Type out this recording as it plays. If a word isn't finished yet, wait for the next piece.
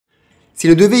S'il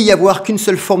ne devait y avoir qu'une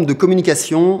seule forme de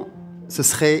communication, ce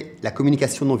serait la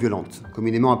communication non violente,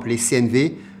 communément appelée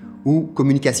CNV ou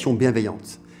communication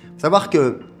bienveillante. Il faut savoir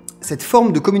que cette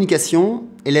forme de communication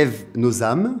élève nos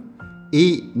âmes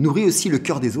et nourrit aussi le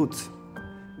cœur des autres.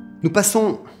 Nous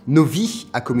passons nos vies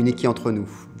à communiquer entre nous.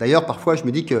 D'ailleurs, parfois, je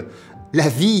me dis que la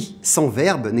vie sans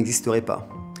verbe n'existerait pas.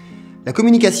 La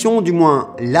communication, du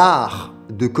moins l'art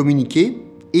de communiquer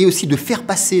et aussi de faire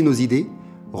passer nos idées,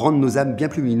 rendent nos âmes bien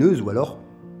plus lumineuses ou alors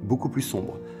beaucoup plus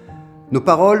sombres. Nos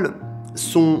paroles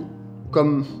sont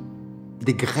comme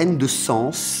des graines de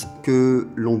sens que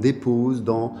l'on dépose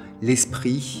dans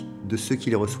l'esprit de ceux qui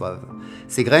les reçoivent.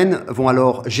 Ces graines vont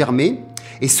alors germer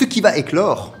et ce qui va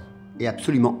éclore est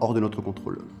absolument hors de notre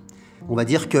contrôle. On va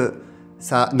dire que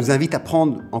ça nous invite à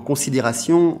prendre en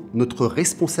considération notre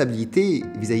responsabilité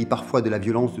vis-à-vis parfois de la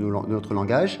violence de notre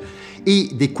langage et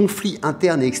des conflits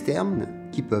internes et externes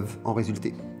qui peuvent en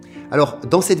résulter. Alors,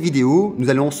 dans cette vidéo, nous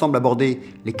allons ensemble aborder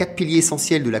les 4 piliers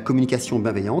essentiels de la communication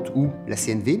bienveillante, ou la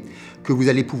CNV, que vous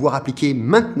allez pouvoir appliquer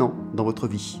maintenant dans votre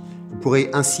vie. Vous pourrez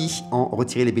ainsi en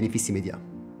retirer les bénéfices immédiats.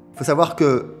 Il faut savoir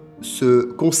que ce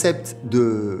concept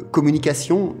de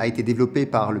communication a été développé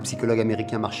par le psychologue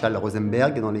américain Marshall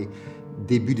Rosenberg dans les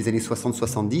débuts des années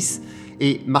 60-70.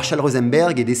 Et Marshall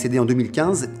Rosenberg est décédé en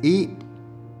 2015 et,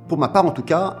 pour ma part en tout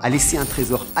cas, a laissé un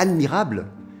trésor admirable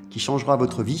qui changera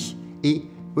votre vie et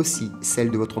aussi celle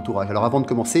de votre entourage. Alors avant de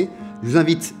commencer, je vous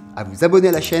invite à vous abonner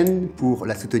à la chaîne pour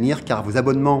la soutenir car vos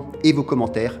abonnements et vos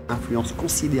commentaires influencent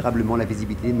considérablement la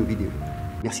visibilité de nos vidéos.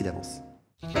 Merci d'avance.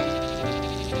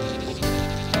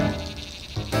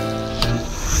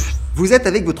 Vous êtes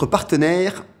avec votre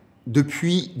partenaire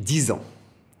depuis 10 ans.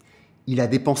 Il a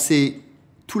dépensé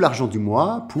tout l'argent du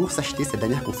mois pour s'acheter sa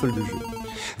dernière console de jeu.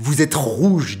 Vous êtes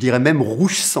rouge, je dirais même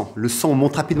rouge sang. Le sang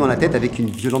monte rapidement à la tête avec une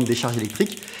violente décharge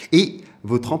électrique et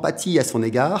votre empathie à son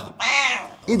égard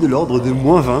est de l'ordre de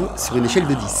 -20 sur une échelle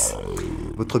de 10.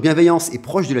 Votre bienveillance est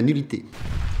proche de la nullité.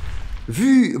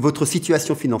 Vu votre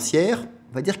situation financière,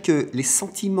 on va dire que les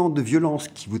sentiments de violence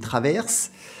qui vous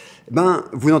traversent,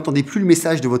 vous n'entendez plus le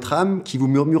message de votre âme qui vous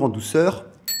murmure en douceur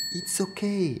 « It's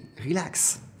okay,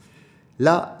 relax ».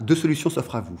 Là, 2 solutions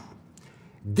s'offrent à vous.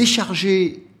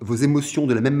 Décharger vos émotions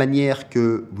de la même manière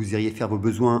que vous iriez faire vos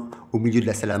besoins au milieu de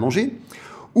la salle à manger,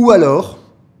 ou alors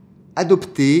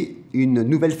adopter une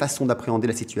nouvelle façon d'appréhender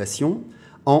la situation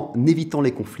en évitant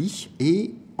les conflits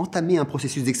et entamer un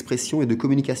processus d'expression et de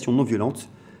communication non violente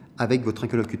avec votre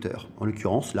interlocuteur, en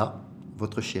l'occurrence là,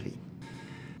 votre chéri.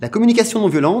 La communication non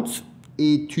violente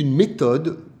est une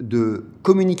méthode de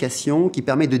communication qui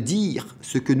permet de dire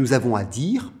ce que nous avons à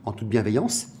dire en toute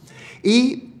bienveillance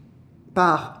et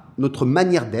par notre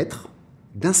manière d'être,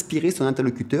 d'inspirer son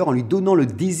interlocuteur en lui donnant le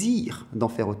désir d'en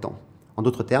faire autant. En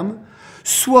d'autres termes,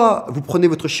 soit vous prenez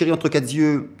votre chéri entre 4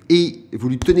 yeux et vous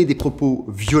lui tenez des propos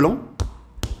violents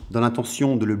dans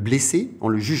l'intention de le blesser en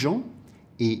le jugeant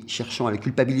et cherchant à le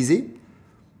culpabiliser,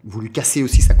 vous lui cassez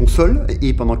aussi sa console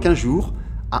et pendant 15 jours,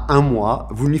 à 1 mois,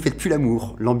 vous ne lui faites plus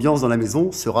l'amour. L'ambiance dans la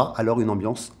maison sera alors une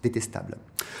ambiance détestable.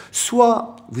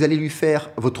 Soit vous allez lui faire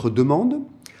votre demande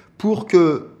pour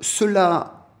que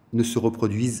cela ne se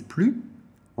reproduise plus,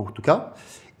 en tout cas,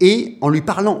 et en lui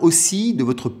parlant aussi de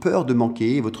votre peur de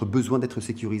manquer et votre besoin d'être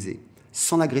sécurisé,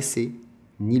 sans l'agresser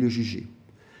ni le juger.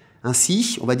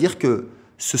 Ainsi, on va dire que,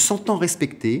 se sentant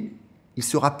respecté, il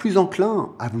sera plus enclin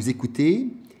à vous écouter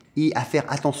et à faire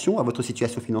attention à votre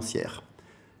situation financière.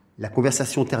 La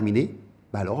conversation terminée,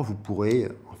 alors vous pourrez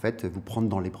en fait vous prendre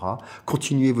dans les bras,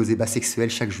 continuer vos ébats sexuels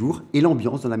chaque jour et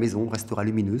l'ambiance dans la maison restera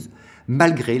lumineuse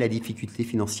malgré la difficulté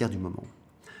financière du moment.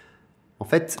 En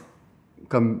fait,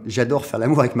 comme j'adore faire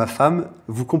l'amour avec ma femme,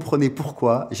 vous comprenez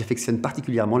pourquoi j'affectionne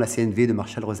particulièrement la CNV de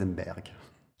Marshall Rosenberg.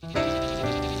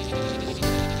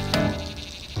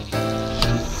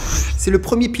 C'est le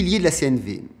premier pilier de la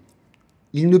CNV.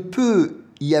 Il ne peut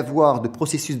y avoir de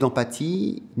processus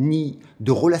d'empathie ni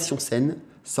de relations saines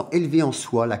sans élever en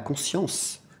soi la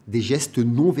conscience des gestes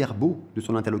non verbaux de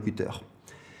son interlocuteur.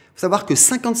 Il faut savoir que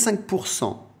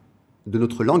 55% de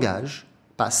notre langage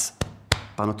passe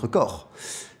par notre corps.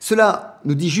 Cela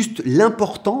nous dit juste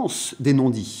l'importance des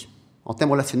non-dits. En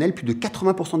termes relationnels, plus de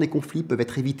 80% des conflits peuvent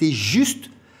être évités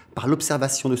juste par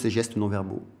l'observation de ces gestes non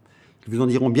verbaux. Ils vous en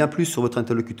diront bien plus sur votre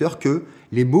interlocuteur que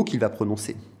les mots qu'il va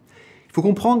prononcer. Il faut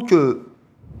comprendre que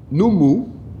nos mots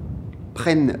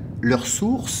prennent leur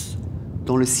source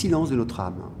dans le silence de notre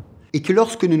âme. Et que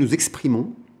lorsque nous nous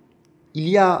exprimons, il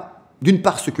y a d'une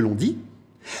part ce que l'on dit,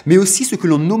 mais aussi ce que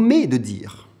l'on omet de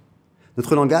dire.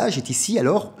 Notre langage est ici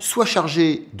alors soit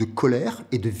chargé de colère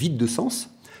et de vide de sens,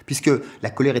 puisque la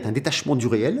colère est un détachement du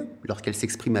réel lorsqu'elle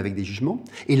s'exprime avec des jugements,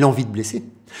 et l'envie de blesser,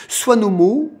 soit nos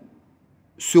mots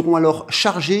seront alors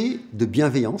chargés de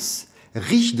bienveillance,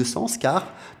 riches de sens,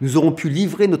 car nous aurons pu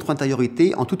livrer notre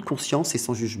intériorité en toute conscience et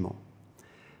sans jugement.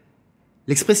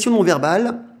 L'expression non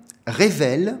verbale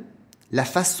révèle la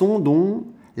façon dont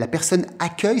la personne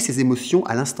accueille ses émotions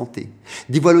à l'instant T,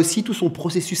 dévoile aussi tout son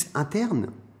processus interne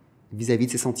vis-à-vis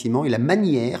de ses sentiments et la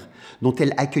manière dont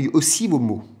elle accueille aussi vos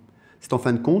mots. C'est en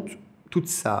fin de compte toute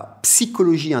sa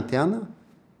psychologie interne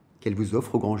qu'elle vous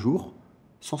offre au grand jour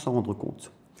sans s'en rendre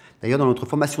compte. D'ailleurs, dans notre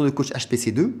formation de coach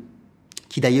HPC2,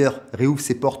 qui d'ailleurs réouvre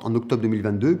ses portes en octobre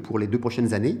 2022 pour les 2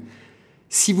 prochaines années,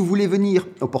 si vous voulez venir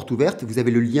aux portes ouvertes, vous avez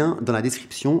le lien dans la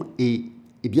description et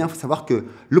bien, il faut savoir que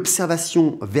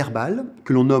l'observation verbale,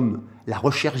 que l'on nomme la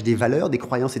recherche des valeurs, des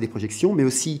croyances et des projections, mais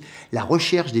aussi la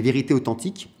recherche des vérités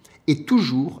authentiques, est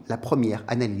toujours la première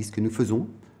analyse que nous faisons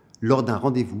lors d'un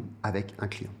rendez-vous avec un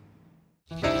client.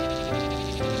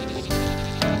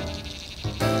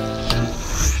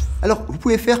 Alors, vous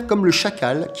pouvez faire comme le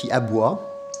chacal qui aboie,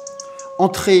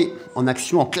 entrer en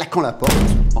action en claquant la porte,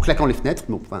 en claquant les fenêtres,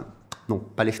 non,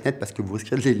 pas les fenêtres parce que vous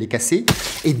risquerez de les casser,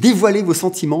 et dévoiler vos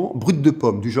sentiments bruts de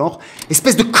pomme, du genre «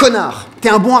 Espèce de connard, t'es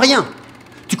un bon à rien !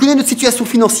 Tu connais notre situation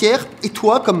financière, et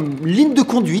toi, comme ligne de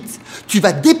conduite, tu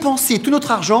vas dépenser tout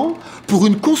notre argent pour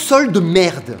une console de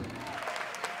merde. »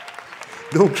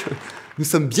 Donc, nous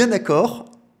sommes bien d'accord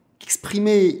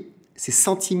qu'exprimer ces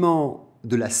sentiments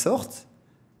de la sorte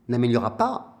n'améliorera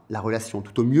pas la relation.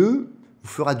 Tout au mieux, vous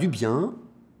fera du bien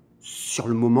sur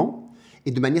le moment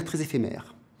et de manière très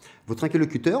éphémère. Votre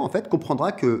interlocuteur, en fait,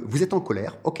 comprendra que vous êtes en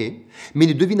colère, ok, mais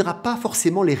ne devinera pas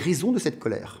forcément les raisons de cette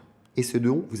colère et ce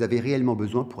dont vous avez réellement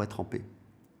besoin pour être en paix.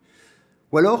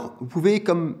 Ou alors, vous pouvez,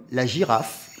 comme la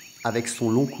girafe, avec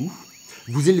son long cou,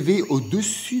 vous élever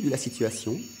au-dessus de la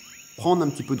situation, prendre un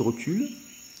petit peu de recul,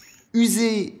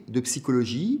 user de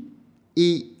psychologie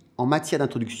et, en matière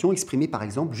d'introduction, exprimer par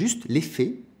exemple juste les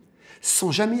faits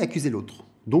sans jamais accuser l'autre.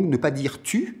 Donc ne pas dire «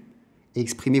 tu » et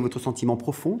exprimer votre sentiment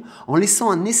profond en laissant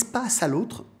un espace à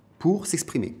l'autre pour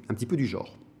s'exprimer, un petit peu du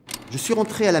genre. Je suis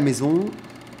rentré à la maison,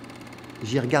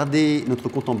 j'ai regardé notre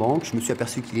compte en banque, je me suis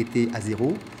aperçu qu'il était à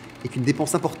 0 et qu'une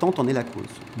dépense importante en est la cause,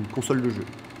 une console de jeu.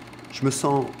 Je me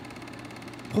sens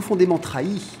profondément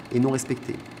trahi et non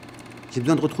respecté. J'ai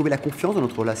besoin de retrouver la confiance dans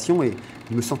notre relation et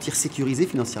de me sentir sécurisé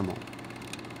financièrement.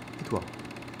 Et toi,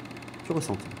 que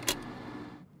ressens-tu ?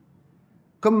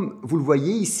 Comme vous le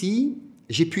voyez ici,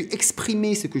 j'ai pu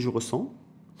exprimer ce que je ressens,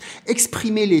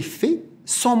 exprimer les faits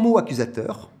sans mots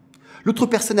accusateurs. L'autre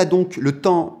personne a donc le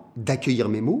temps d'accueillir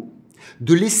mes mots,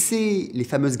 de laisser les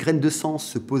fameuses graines de sens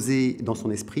se poser dans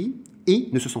son esprit et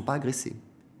ne se sent pas agressé.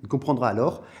 Il comprendra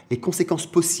alors les conséquences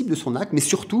possibles de son acte, mais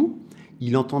surtout,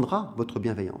 il entendra votre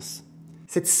bienveillance.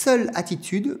 Cette seule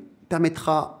attitude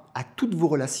permettra à toutes vos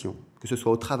relations, que ce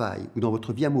soit au travail ou dans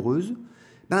votre vie amoureuse,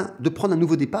 de prendre un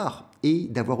nouveau départ et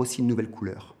d'avoir aussi une nouvelle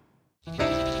couleur.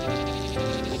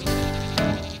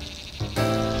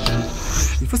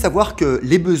 Il faut savoir que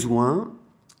les besoins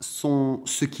sont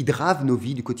ce qui drave nos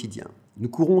vies du quotidien. Nous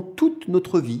courons toute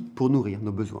notre vie pour nourrir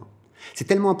nos besoins. C'est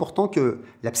tellement important que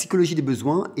la psychologie des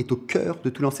besoins est au cœur de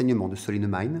tout l'enseignement de Seule,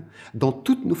 élève, dans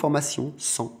toutes nos formations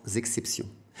sans exception,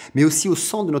 mais aussi au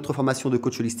centre de notre formation de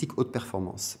coach holistique haute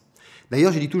performance.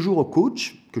 D'ailleurs, je dis toujours aux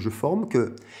coachs que je forme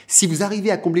que si vous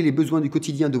arrivez à combler les besoins du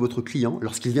quotidien de votre client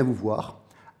lorsqu'il vient vous voir,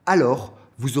 alors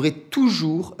vous aurez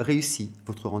toujours réussi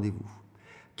votre rendez-vous.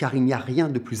 Car il n'y a rien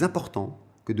de plus important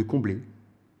que de combler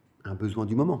un besoin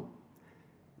du moment.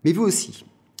 Mais vous aussi,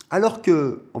 alors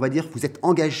que, on va dire, vous êtes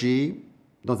engagé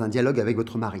dans un dialogue avec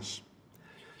votre mari,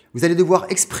 vous allez devoir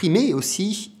exprimer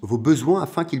aussi vos besoins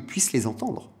afin qu'il puisse les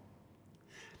entendre.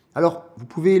 Alors, vous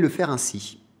pouvez le faire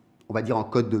ainsi. On va dire en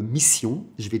code de mission,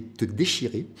 je vais te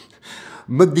déchirer.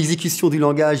 Mode d'exécution du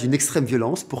langage d'une extrême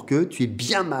violence pour que tu aies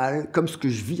bien mal comme ce que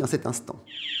je vis en cet instant.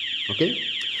 Ok ?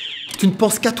 Tu ne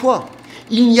penses qu'à toi.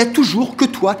 Il n'y a toujours que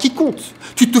toi qui compte.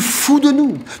 Tu te fous de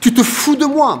nous. Tu te fous de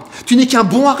moi. Tu n'es qu'un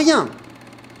bon à rien.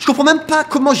 Je ne comprends même pas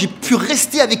comment j'ai pu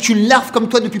rester avec une larve comme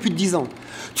toi depuis plus de 10 ans.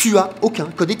 Tu as aucun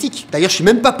code éthique. D'ailleurs, je ne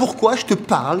sais même pas pourquoi je te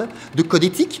parle de code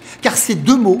éthique, car ces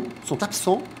 2 mots sont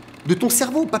absents de ton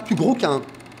cerveau, pas plus gros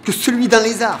que celui d'un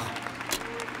lézard.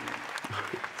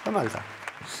 C'est pas mal, ça.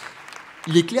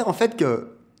 Il est clair, en fait, que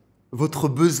votre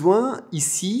besoin,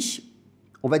 ici,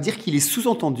 on va dire qu'il est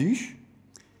sous-entendu,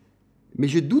 mais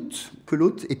je doute que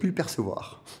l'autre ait pu le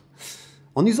percevoir.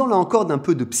 En usant, là encore, d'un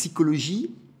peu de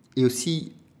psychologie et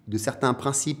aussi de certains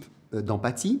principes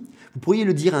d'empathie, vous pourriez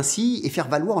le dire ainsi et faire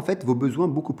valoir, en fait, vos besoins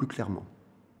beaucoup plus clairement.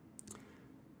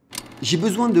 J'ai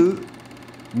besoin de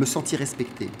me sentir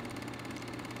respecté.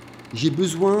 J'ai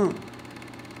besoin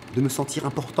de me sentir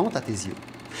importante à tes yeux.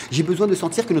 J'ai besoin de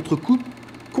sentir que notre couple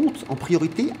compte en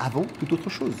priorité avant toute autre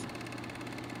chose.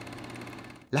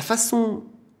 La façon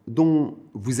dont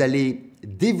vous allez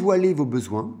dévoiler vos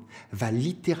besoins va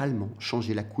littéralement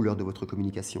changer la couleur de votre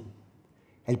communication.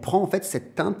 Elle prend en fait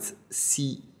cette teinte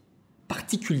si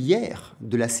particulière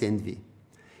de la CNV.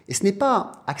 Et ce n'est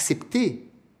pas accepter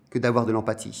que d'avoir de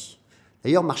l'empathie.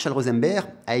 D'ailleurs, Marshall Rosenberg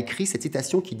a écrit cette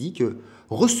citation qui dit que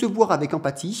recevoir avec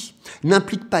empathie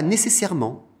n'implique pas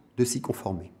nécessairement de s'y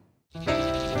conformer.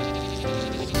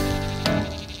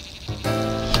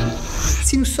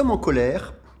 Si nous sommes en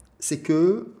colère, c'est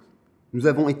que nous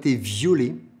avons été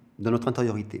violés dans notre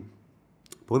intériorité.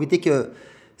 Pour éviter que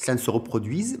cela ne se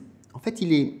reproduise, en fait,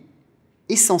 il est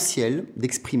essentiel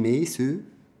d'exprimer ce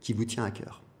qui vous tient à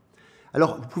cœur.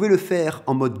 Alors, vous pouvez le faire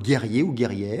en mode guerrier ou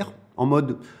guerrière, en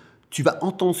mode tu vas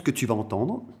entendre ce que tu vas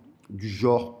entendre, du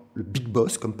genre le big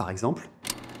boss, comme par exemple.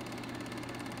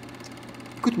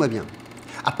 Écoute-moi bien.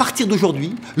 À partir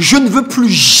d'aujourd'hui, je ne veux plus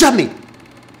jamais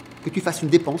que tu fasses une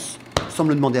dépense sans me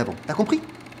le demander avant. T'as compris?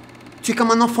 Tu es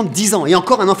comme un enfant de 10 ans, et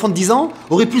encore un enfant de 10 ans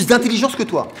aurait plus d'intelligence que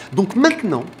toi. Donc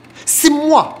maintenant, c'est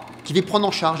moi qui vais prendre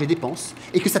en charge les dépenses,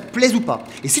 et que ça te plaise ou pas.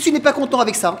 Et si tu n'es pas content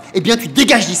avec ça, eh bien tu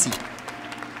dégages d'ici.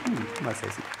 Ça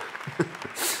aussi.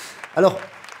 Alors,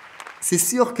 c'est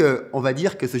sûr qu'on va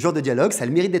dire que ce genre de dialogue, ça a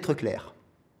le mérite d'être clair.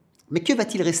 Mais que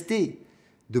va-t-il rester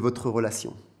de votre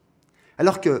relation?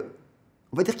 Alors que,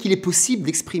 on va dire qu'il est possible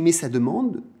d'exprimer sa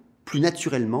demande plus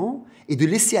naturellement et de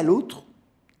laisser à l'autre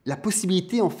la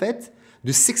possibilité, en fait,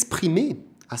 de s'exprimer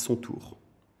à son tour.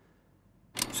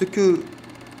 Ce que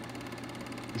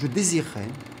je désirerais,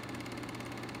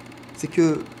 c'est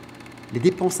que les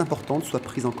dépenses importantes soient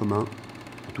prises en commun,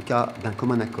 en tout cas d'un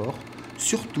commun accord,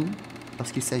 surtout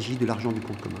lorsqu'il s'agit de l'argent du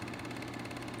compte commun.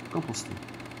 Qu'en penses-tu?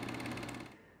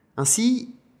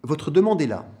 Ainsi, votre demande est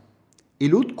là, et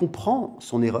l'autre comprend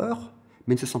son erreur,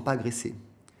 mais ne se sent pas agressé.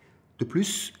 De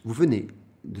plus, vous venez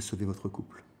de sauver votre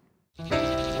couple.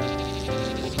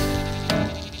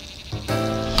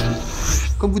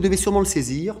 Comme vous devez sûrement le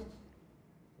saisir,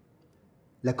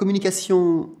 la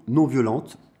communication non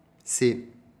violente, c'est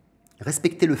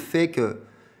respecter le fait que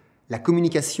la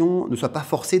communication ne soit pas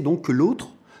forcée, donc que l'autre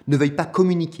ne veuille pas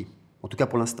communiquer, en tout cas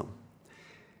pour l'instant.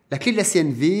 La clé de la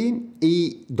CNV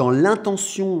est dans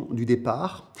l'intention du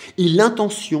départ et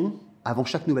l'intention avant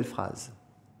chaque nouvelle phrase.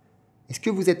 Est-ce que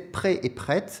vous êtes prêt et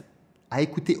prête à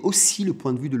écouter aussi le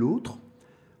point de vue de l'autre,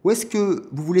 ou est-ce que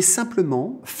vous voulez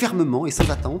simplement, fermement et sans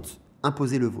attente,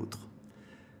 imposer le vôtre?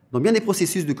 Dans bien des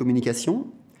processus de communication,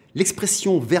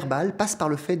 l'expression verbale passe par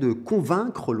le fait de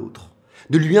convaincre l'autre,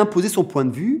 de lui imposer son point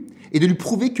de vue et de lui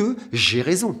prouver que j'ai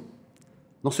raison.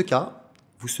 Dans ce cas,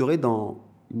 vous serez dans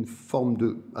une forme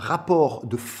de rapport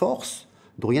de force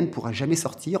dont rien ne pourra jamais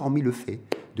sortir, hormis le fait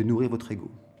de nourrir votre ego.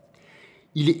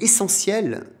 Il est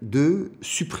essentiel de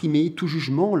supprimer tout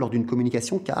jugement lors d'une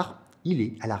communication car il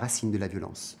est à la racine de la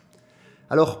violence.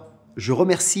 Alors, je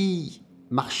remercie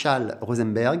Marshall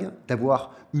Rosenberg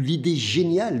d'avoir eu l'idée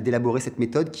géniale d'élaborer cette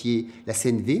méthode qui est la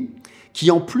CNV,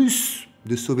 qui en plus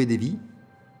de sauver des vies,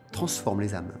 transforme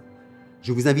les âmes.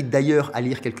 Je vous invite d'ailleurs à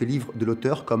lire quelques livres de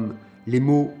l'auteur comme « Les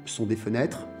mots sont des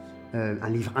fenêtres », un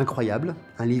livre incroyable,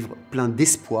 un livre plein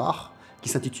d'espoir, qui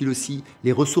s'intitule aussi «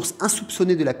 Les ressources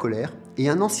insoupçonnées de la colère » et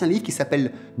un ancien livre qui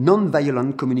s'appelle « Non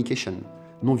Violent Communication »,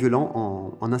 non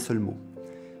violent en un seul mot.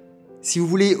 Si vous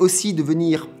voulez aussi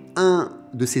devenir un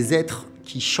de ces êtres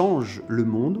qui changent le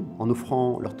monde en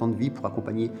offrant leur temps de vie pour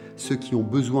accompagner ceux qui ont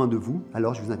besoin de vous,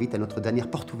 alors je vous invite à notre dernière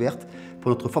porte ouverte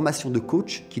pour notre formation de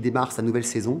coach qui démarre sa nouvelle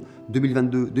saison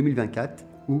 2022-2024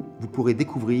 où vous pourrez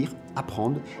découvrir,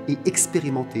 apprendre et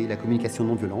expérimenter la communication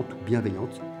non violente ou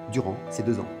bienveillante durant ces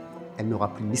 2 ans. Elle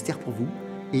n'aura plus de mystère pour vous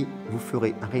et vous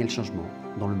ferez un réel changement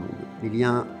dans le monde. Les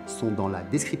liens sont dans la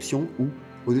description ou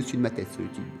au-dessus de ma tête sur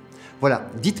YouTube. Voilà,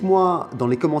 dites-moi dans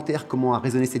les commentaires comment a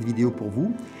résonné cette vidéo pour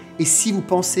vous. Et si vous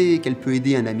pensez qu'elle peut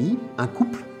aider un ami, un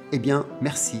couple, eh bien,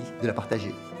 merci de la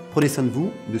partager. Prenez soin de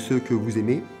vous, de ceux que vous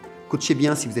aimez. Coachez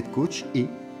bien si vous êtes coach et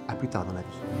à plus tard dans la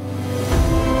vie.